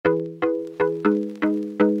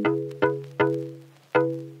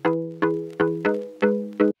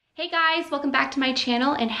welcome back to my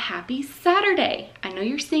channel and happy Saturday. I know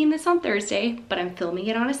you're seeing this on Thursday, but I'm filming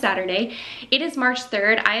it on a Saturday. It is March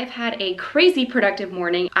 3rd. I have had a crazy productive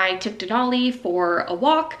morning. I took Denali for a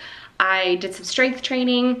walk. I did some strength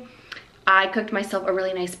training. I cooked myself a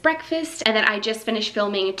really nice breakfast, and then I just finished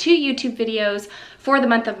filming 2 YouTube videos for the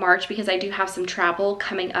month of March because I do have some travel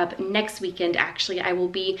coming up next weekend. Actually, I will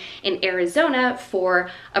be in Arizona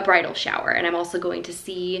for a bridal shower, and I'm also going to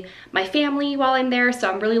see my family while I'm there, so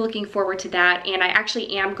I'm really looking forward to that. And I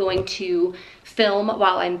actually am going to film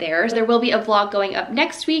while I'm there. So there will be a vlog going up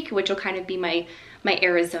next week, which will kind of be my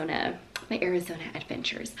Arizona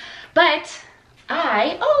adventures. But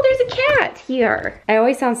oh, there's a cat here. I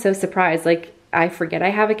always sound so surprised, like I forget I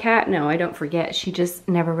have a cat. No, I don't forget. She just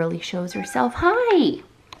never really shows herself. Hi.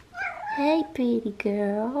 Hey, pretty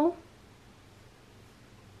girl.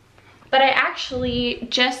 But I actually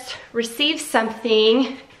just received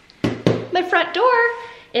something at my front door.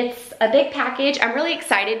 It's a big package. I'm really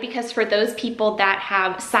excited because for those people that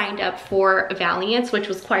have signed up for VALIANCE, which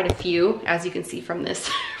was quite a few, as you can see from this,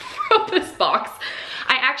 from this box,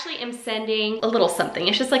 I actually am sending a little something.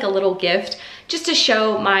 It's just like a little gift just to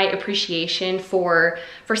show my appreciation for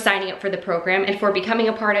signing up for the program and for becoming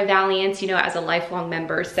a part of VALIANCE, you know, as a lifelong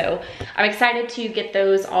member. So I'm excited to get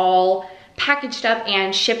those all packaged up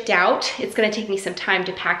and shipped out. It's gonna take me some time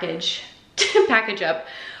to package up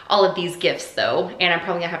all of these gifts though, and I'm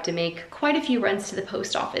probably gonna have to make quite a few runs to the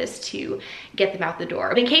post office to get them out the door.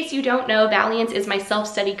 But in case you don't know, VALIANCE is my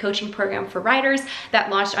self-study coaching program for writers that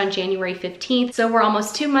launched on January 15th. So we're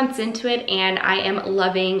almost 2 months into it, and I am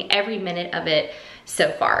loving every minute of it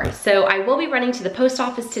so far. So I will be running to the post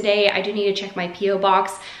office today. I do need to check my PO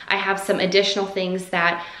box. I have some additional things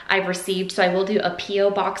that I've received, so I will do a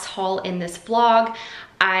PO box haul in this vlog.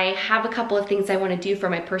 I have a couple of things I want to do for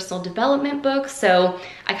my personal development book, so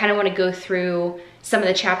I kind of want to go through some of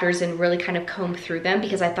the chapters and really kind of comb through them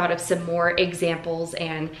because I thought of some more examples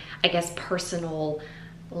and I guess personal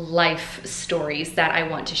life stories that I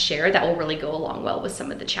want to share that will really go along well with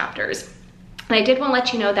some of the chapters. And I did want to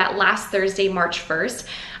let you know that last Thursday, March 1st,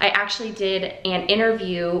 I actually did an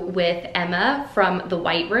interview with Emma from The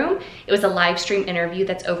White Room. It was a live stream interview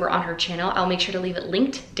that's over on her channel. I'll make sure to leave it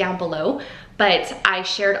linked down below. But I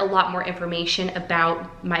shared a lot more information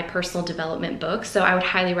about my personal development book, so I would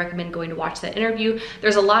highly recommend going to watch that interview.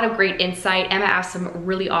 There's a lot of great insight. Emma asked some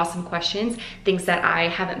really awesome questions, things that I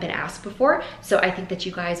haven't been asked before, so I think that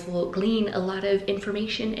you guys will glean a lot of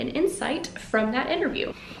information and insight from that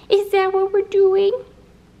interview. Is that what we're doing?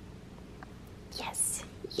 Yes,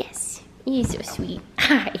 yes. You're so sweet.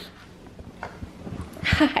 Hi.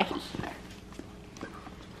 Hi.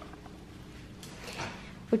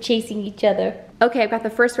 We're chasing each other. Okay, I've got the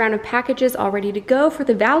first round of packages all ready to go for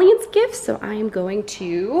the VALIANCE gifts, so I am going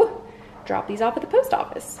to drop these off at the post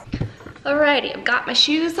office. Alrighty, I've got my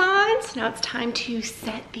shoes on, so now it's time to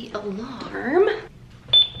set the alarm.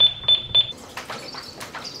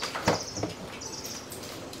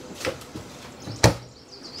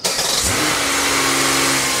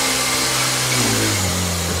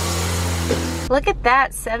 Look at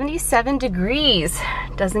that, 77 degrees.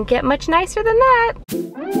 Doesn't get much nicer than that.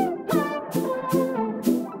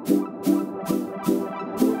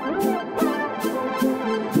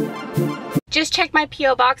 Just checked my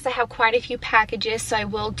PO box. I have quite a few packages, so I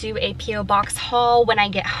will do a PO box haul when I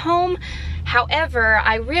get home. However,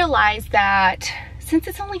 I realized that since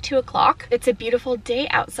it's only 2 o'clock, it's a beautiful day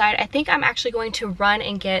outside. I think I'm actually going to run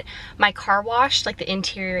and get my car washed, like the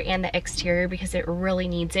interior and the exterior, because it really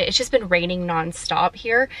needs it. It's just been raining nonstop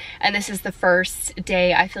here, and this is the first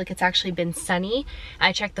day I feel like it's actually been sunny.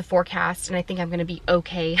 I checked the forecast, and I think I'm gonna be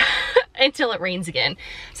okay until it rains again.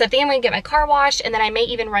 So I think I'm gonna get my car washed, and then I may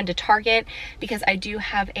even run to Target because I do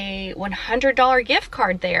have a $100 gift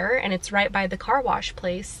card there, and it's right by the car wash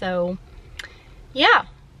place. So yeah,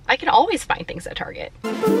 I can always find things at Target.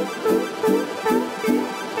 You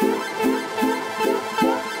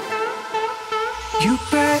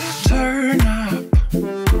better turn up.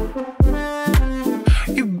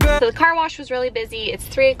 So the car wash was really busy. It's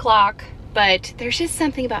 3 o'clock, but there's just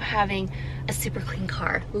something about having a super clean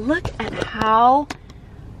car. Look at how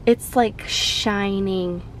it's like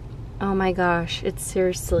shining. Oh my gosh, it's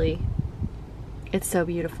seriously, it's so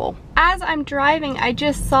beautiful. As I'm driving, I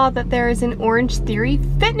just saw that there is an Orange Theory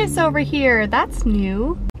fitness over here. That's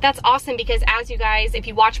new. That's awesome because as you guys, if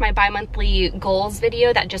you watch my bi-monthly goals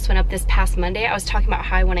video that just went up this past Monday, I was talking about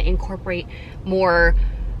how I want to incorporate more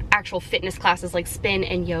actual fitness classes like spin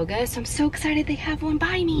and yoga. So I'm so excited they have one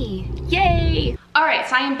by me. Yay! All right,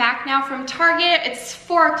 so I am back now from Target. It's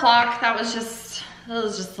 4 o'clock. That was just It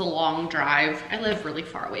was just a long drive. I live really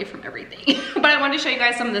far away from everything. But I wanted to show you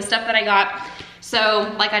guys some of the stuff that I got.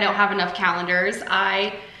 So, like, I don't have enough calendars.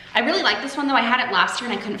 I really like this one though. I had it last year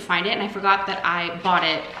and I couldn't find it, and I forgot that I bought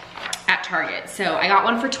it at Target. So I got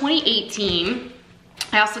one for 2018.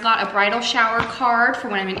 I also got a bridal shower card for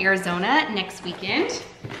when I'm in Arizona next weekend.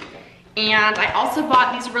 And I also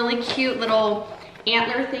bought these really cute little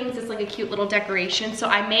antler things. It's like a cute little decoration. So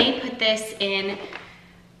I may put this in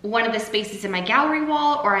one of the spaces in my gallery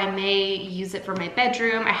wall, or I may use it for my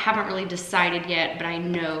bedroom. I haven't really decided yet, but I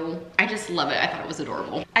know, I just love it. I thought it was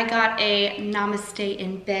adorable. I got a Namaste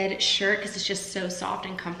in Bed shirt because it's just so soft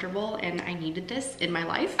and comfortable, and I needed this in my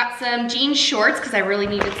life. Got some jean shorts because I really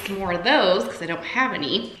needed some more of those because I don't have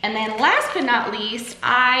any. And then last but not least,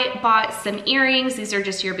 I bought some earrings. These are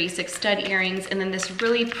just your basic stud earrings, and then this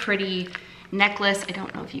really pretty necklace. I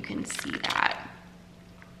don't know if you can see that.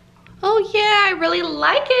 Oh yeah, I really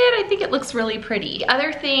like it. I think it looks really pretty. The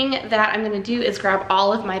other thing that I'm gonna do is grab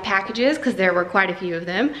all of my packages, because there were quite a few of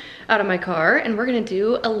them, out of my car, and we're gonna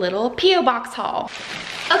do a little P.O. box haul.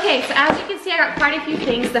 Okay, so as you can see, I got quite a few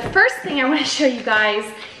things. The first thing I wanna show you guys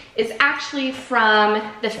is actually from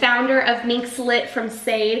the founder of Minx Lit, from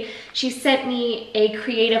Sade. She sent me a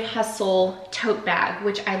Creative Hustle tote bag,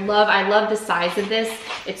 which I love. I love the size of this.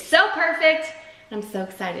 It's so perfect. I'm so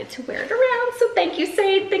excited to wear it around, so thank you,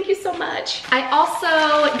 Sade. Thank you so much. I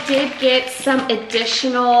also did get some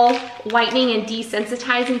additional whitening and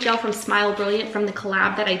desensitizing gel from Smile Brilliant from the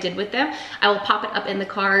collab that I did with them. I will pop it up in the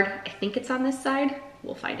card. I think it's on this side.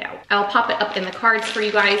 We'll find out. I'll pop it up in the cards for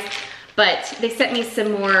you guys, but they sent me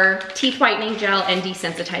some more teeth whitening gel and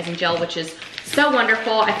desensitizing gel, which is so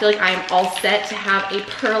wonderful. I feel like I am all set to have a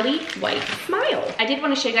pearly white smile. I did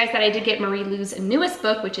want to show you guys that I did get Marie Lu's newest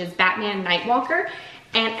book, which is Batman Nightwalker,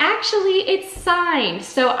 and actually it's signed.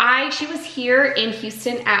 So she was here in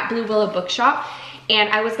Houston at Blue Willow Bookshop, and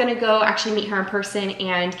I was gonna go actually meet her in person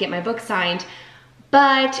and get my book signed,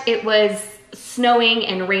 but it was snowing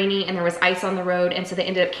and raining and there was ice on the road, and so they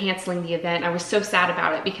ended up canceling the event. I was so sad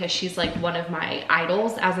about it because she's like one of my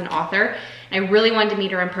idols as an author. I really wanted to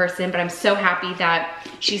meet her in person, but I'm so happy that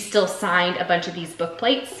she still signed a bunch of these book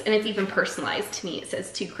plates, and it's even personalized to me. It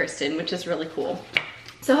says to Kristen, which is really cool.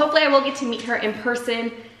 So hopefully I will get to meet her in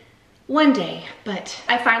person one day, but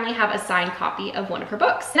I finally have a signed copy of one of her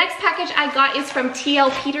books. The next package I got is from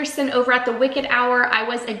T.L. Peterson over at the Wicked Hour. I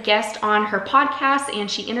was a guest on her podcast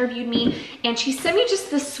and she interviewed me, and she sent me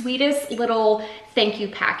just the sweetest little thank you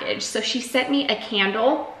package. So she sent me a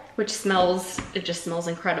candle, which it just smells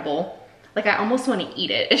incredible. Like, I almost want to eat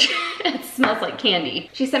it. It smells like candy.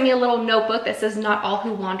 She sent me a little notebook that says, "Not all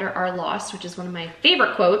who wander are lost," which is one of my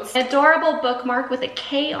favorite quotes. An adorable bookmark with a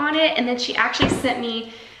K on it, and then she actually sent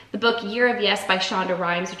me the book Year of Yes by Shonda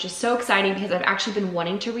Rhimes, which is so exciting because I've actually been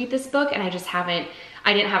wanting to read this book, and I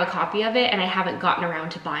didn't have a copy of it, and I haven't gotten around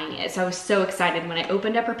to buying it. So I was so excited when I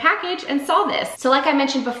opened up her package and saw this. So like I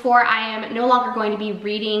mentioned before, I am no longer going to be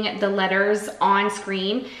reading the letters on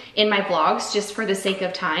screen in my vlogs just for the sake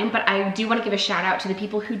of time, but I do want to give a shout out to the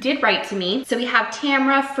people who did write to me. So we have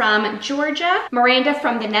Tamra from Georgia, Miranda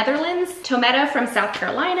from the Netherlands, Tometta from South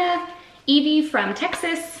Carolina, Evie from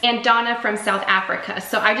Texas, and Donna from South Africa.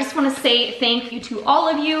 So I just want to say thank you to all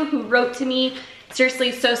of you who wrote to me.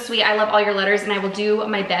 Seriously, so sweet. I love all your letters, and I will do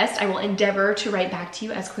my best. I will endeavor to write back to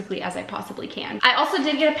you as quickly as I possibly can. I also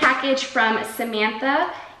did get a package from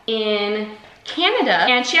Samantha in Canada,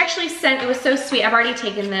 and she actually sent, it was so sweet. I've already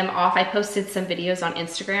taken them off. I posted some videos on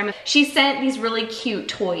Instagram. She sent these really cute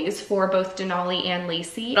toys for both Denali and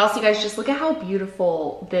Lacey. But also, you guys, just look at how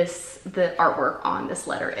beautiful the artwork on this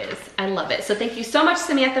letter is. I love it. So thank you so much,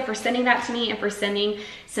 Samantha, for sending that to me and for sending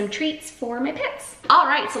some treats for my pets. All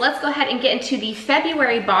right, so let's go ahead and get into the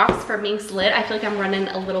February box for Minx Lit. I feel like I'm running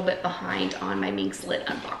a little bit behind on my Minx Lit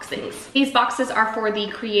unboxings. These boxes are for the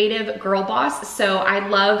Creative Girl Boss, so I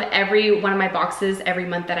love every one of my boxes every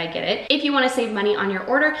month that I get it. If you want to save money on your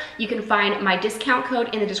order, you can find my discount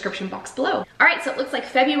code in the description box below. All right, so it looks like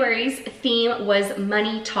February's theme was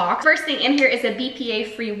money talk. First thing in here is a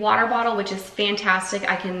BPA-free water bottle, which is fantastic.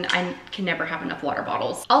 I can never have enough water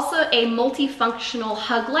bottles. Also, a multifunctional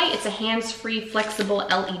hug light. It's a hands-free flexible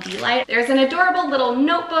LED light. There's an adorable little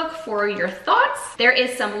notebook for your thoughts. There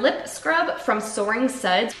is some lip scrub from Soaring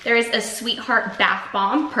Suds. There is a Sweetheart bath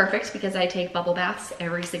bomb, perfect because I take bubble baths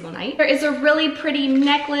every single night. There is a really pretty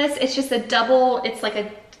necklace. It's just it's like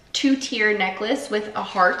a two-tier necklace with a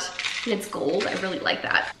heart, and it's gold. I really like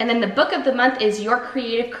that. And then the book of the month is Your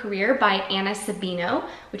Creative Career by Anna Sabino,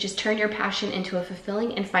 which is Turn Your Passion into a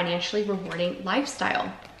Fulfilling and Financially Rewarding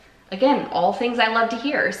Lifestyle. Again, all things I love to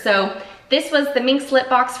hear. So this was the Minx Lit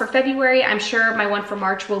box for February. I'm sure my one for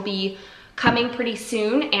March will be coming pretty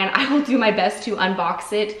soon, and I will do my best to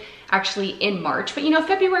unbox it actually in March. But you know,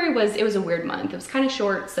 February was a weird month. It was kind of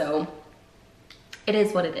short, so it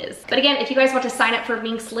is what it is. But again, if you guys want to sign up for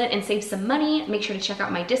Minx Lit and save some money, make sure to check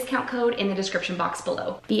out my discount code in the description box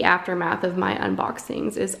below. The aftermath of my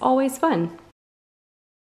unboxings is always fun.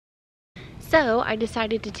 So I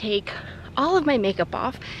decided to take all of my makeup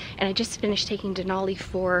off, and I just finished taking Denali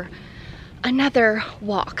for another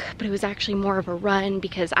walk, but it was actually more of a run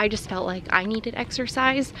because I just felt like I needed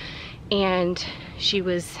exercise, and she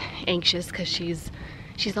was anxious because she's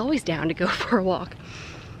always down to go for a walk.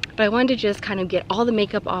 But I wanted to just kind of get all the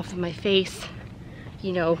makeup off of my face.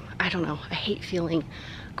 You know, I don't know, I hate feeling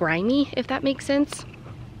grimy, if that makes sense.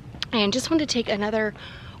 And just wanted to take another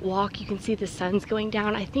walk. You can see the sun's going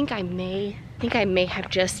down. I think I may have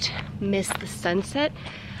just missed the sunset,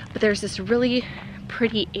 but there's this really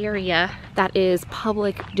pretty area that is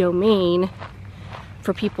public domain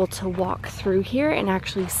for people to walk through here and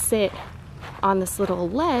actually sit on this little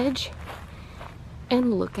ledge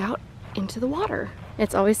and look out into the water.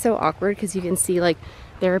 It's always so awkward because you can see like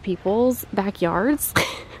there are people's backyards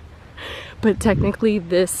but technically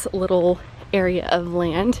this little area of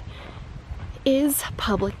land is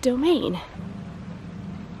public domain.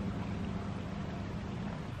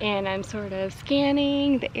 And I'm sort of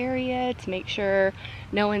scanning the area to make sure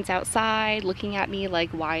no one's outside looking at me like,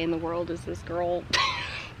 why in the world is this girl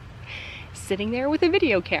sitting there with a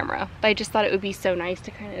video camera? But I just thought it would be so nice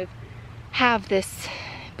to kind of have this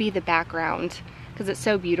be the background because it's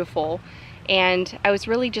so beautiful. And I was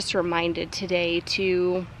really just reminded today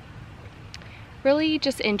to really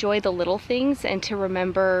just enjoy the little things and to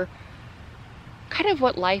remember kind of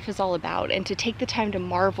what life is all about, and to take the time to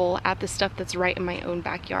marvel at the stuff that's right in my own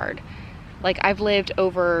backyard. Like, I've lived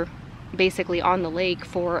basically on the lake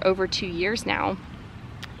for over 2 years now,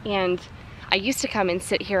 and I used to come and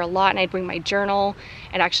sit here a lot, and I'd bring my journal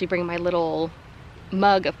and actually bring my little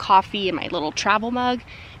mug of coffee and my little travel mug,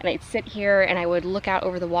 and I'd sit here and I would look out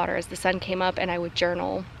over the water as the sun came up and I would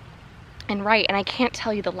journal and write. And I can't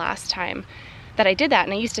tell you the last time that I did that.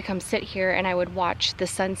 And I used to come sit here and I would watch the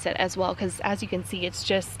sunset as well, because as you can see, it's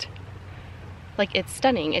just like, it's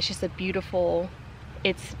stunning. It's just a beautiful,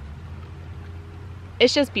 it's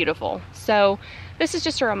just beautiful. So this is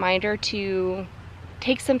just a reminder to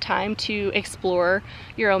take some time to explore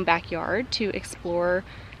your own backyard, to explore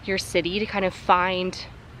your city, to kind of find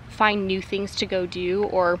new things to go do,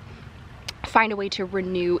 or find a way to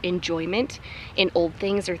renew enjoyment in old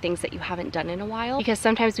things or things that you haven't done in a while. Because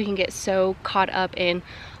sometimes we can get so caught up in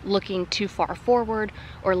looking too far forward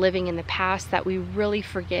or living in the past that we really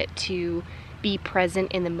forget to be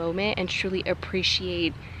present in the moment and truly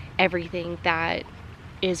appreciate everything that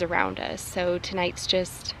is around us. So tonight's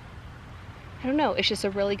just, I don't know, it's just a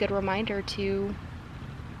really good reminder to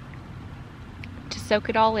soak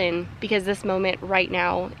it all in, because this moment right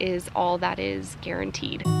now is all that is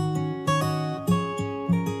guaranteed.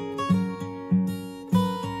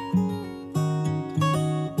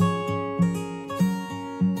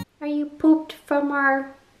 Pooped from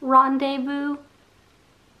our rendezvous.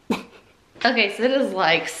 Okay, so it is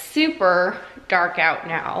like super dark out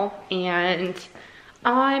now, and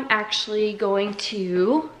I'm actually going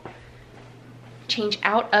to change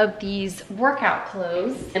out of these workout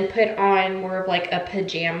clothes and put on more of like a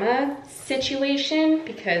pajama situation,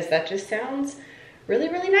 because that just sounds really,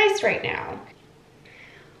 really nice right now.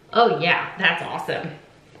 Oh yeah, that's awesome.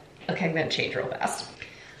 Okay, I'm gonna change real fast.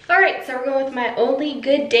 All right, so we're going with my Only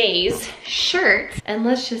Good Days shirt. And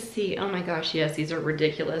let's just see, oh my gosh, yes, these are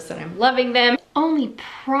ridiculous and I'm loving them. Only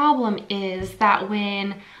problem is that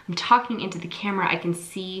when I'm talking into the camera, I can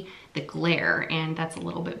see the glare, and that's a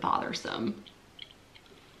little bit bothersome.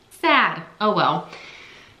 Sad, oh well.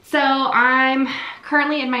 So I'm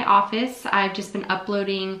currently in my office. I've just been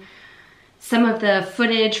uploading some of the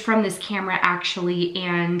footage from this camera actually,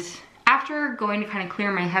 and after going to kind of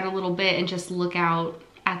clear my head a little bit and just look out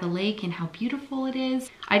at the lake and how beautiful it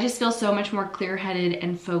is, I just feel so much more clear-headed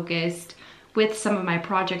and focused with some of my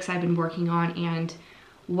projects I've been working on and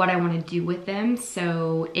what I want to do with them.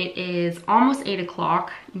 So it is almost 8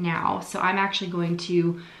 o'clock now, so I'm actually going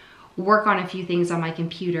to work on a few things on my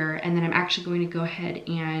computer, and then I'm actually going to go ahead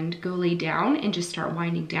and go lay down and just start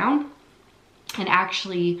winding down and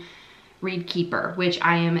actually read Keeper, which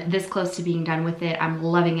I am this close to being done with it. I'm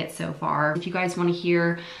loving it so far. If you guys want to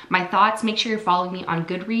hear my thoughts, make sure you're following me on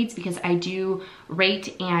Goodreads, because I do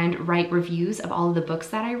rate and write reviews of all of the books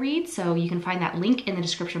that I read. So you can find that link in the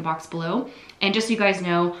description box below. And just so you guys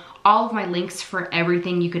know, all of my links for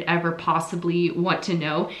everything you could ever possibly want to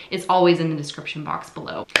know is always in the description box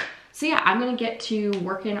below. So yeah, I'm gonna get to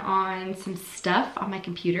working on some stuff on my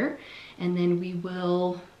computer, and then we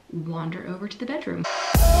will wander over to the bedroom.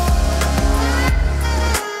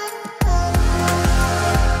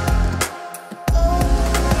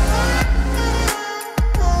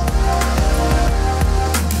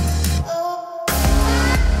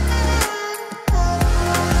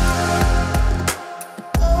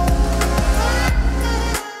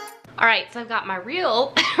 All right, so I've got my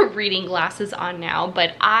real reading glasses on now,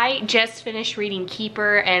 but I just finished reading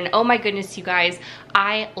Keeper, and oh my goodness, you guys,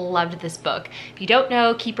 I loved this book. If you don't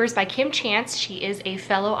know, Keeper's by Kim Chance. She is a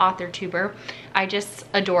fellow author tuber. I just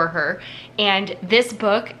adore her. And this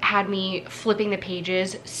book had me flipping the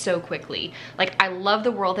pages so quickly. Like, I love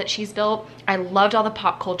the world that she's built. I loved all the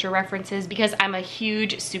pop culture references because I'm a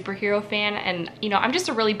huge superhero fan, and you know, I'm just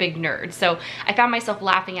a really big nerd. So I found myself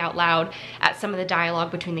laughing out loud at some of the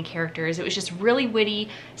dialogue between the characters. It was just really witty,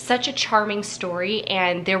 such a charming story,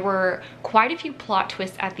 and there were quite a few plot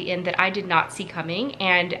twists at the end that I did not see coming.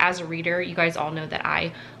 And as a reader, you guys all know that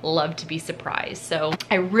I love to be surprised. So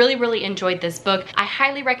I really, really enjoyed this book. I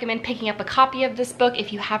highly recommend picking up a copy of this book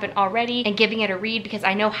if you haven't already and giving it a read, because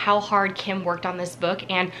I know how hard Kim worked on this book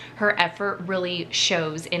and her effort really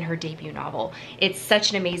shows in her debut novel. It's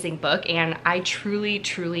such an amazing book, and I truly,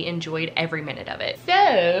 truly enjoyed every minute of it.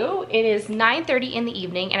 So it is 9:30 in the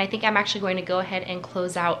evening, and I think I'm actually going to go ahead and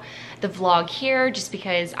close out the vlog here just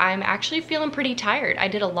because I'm actually feeling pretty tired. I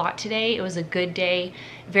did a lot today. It was a good day,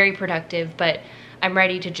 very productive, but I'm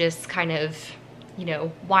ready to just kind of, you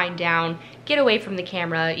know, wind down, get away from the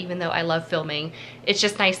camera. Even though I love filming, it's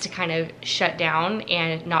just nice to kind of shut down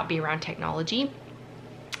and not be around technology.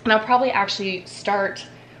 And I'll probably actually start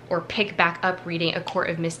or pick back up reading A Court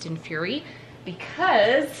of Mist and Fury,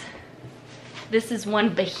 because this is one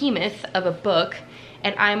behemoth of a book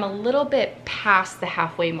and I'm a little bit past the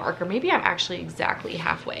halfway mark, or maybe I'm actually exactly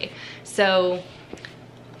halfway. So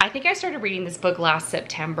I think I started reading this book last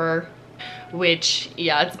September, which,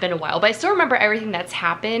 yeah, it's been a while, but I still remember everything that's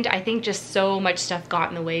happened. I think just so much stuff got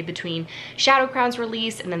in the way between Shadow Crown's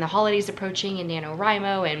release and then the holidays approaching and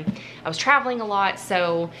NaNoWriMo, and I was traveling a lot.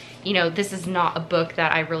 So, you know, this is not a book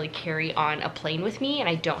that I really carry on a plane with me, and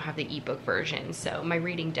I don't have the ebook version. So my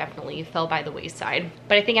reading definitely fell by the wayside.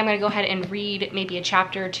 But I think I'm gonna go ahead and read maybe a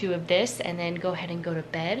chapter or two of this and then go ahead and go to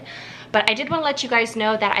bed. But I did want to let you guys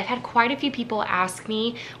know that I've had quite a few people ask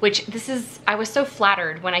me, which I was so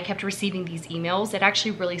flattered when I kept receiving these emails. It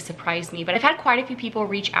actually really surprised me. But I've had quite a few people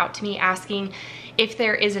reach out to me asking if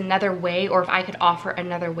there is another way, or if I could offer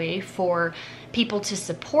another way for people to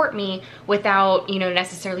support me without, you know,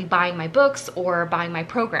 necessarily buying my books or buying my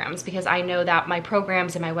programs, because I know that my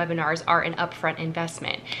programs and my webinars are an upfront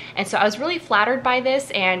investment. And so I was really flattered by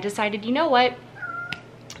this and decided, you know what?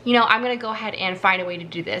 You know, I'm gonna go ahead and find a way to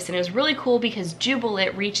do this. And it was really cool because Jubilee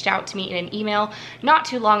reached out to me in an email not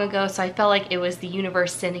too long ago, so I felt like it was the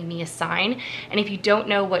universe sending me a sign. And if you don't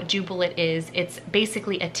know what Jubilee is, it's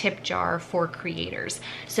basically a tip jar for creators.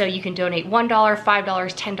 So you can donate $1,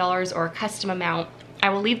 $5, $10, or a custom amount. I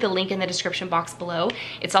will leave the link in the description box below.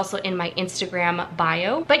 It's also in my Instagram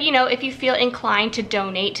bio. But you know, if you feel inclined to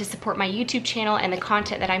donate to support my YouTube channel and the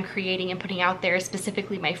content that I'm creating and putting out there,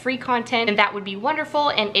 specifically my free content, then that would be wonderful.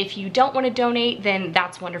 And if you don't want to donate, then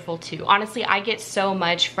that's wonderful too. Honestly, I get so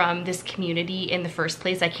much from this community in the first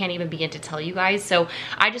place, I can't even begin to tell you guys. So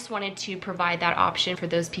I just wanted to provide that option for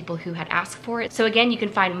those people who had asked for it. So again, you can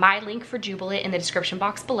find my link for Jubilee in the description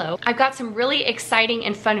box below. I've got some really exciting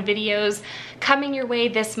and fun videos coming your way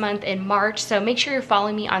this month in March, so make sure you're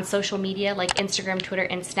following me on social media like Instagram, Twitter,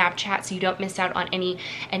 and Snapchat so you don't miss out on any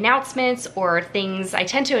announcements or things. I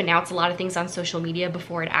tend to announce a lot of things on social media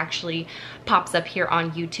before it actually pops up here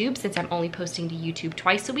on YouTube, since I'm only posting to YouTube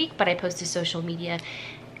twice a week, but I post to social media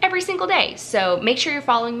every single day. So make sure you're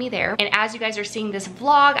following me there. And as you guys are seeing this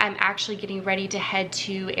vlog, I'm actually getting ready to head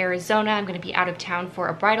to Arizona. I'm gonna be out of town for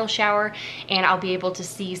a bridal shower, and I'll be able to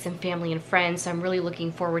see some family and friends. So I'm really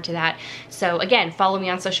looking forward to that. So again, follow me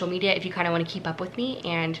on social media if you kind of want to keep up with me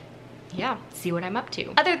and yeah, see what I'm up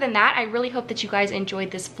to. Other than that, I really hope that you guys enjoyed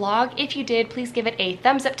this vlog. If you did, please give it a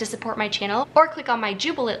thumbs up to support my channel, or click on my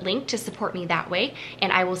Jubilee link to support me that way.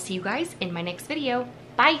 And I will see you guys in my next video.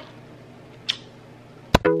 Bye.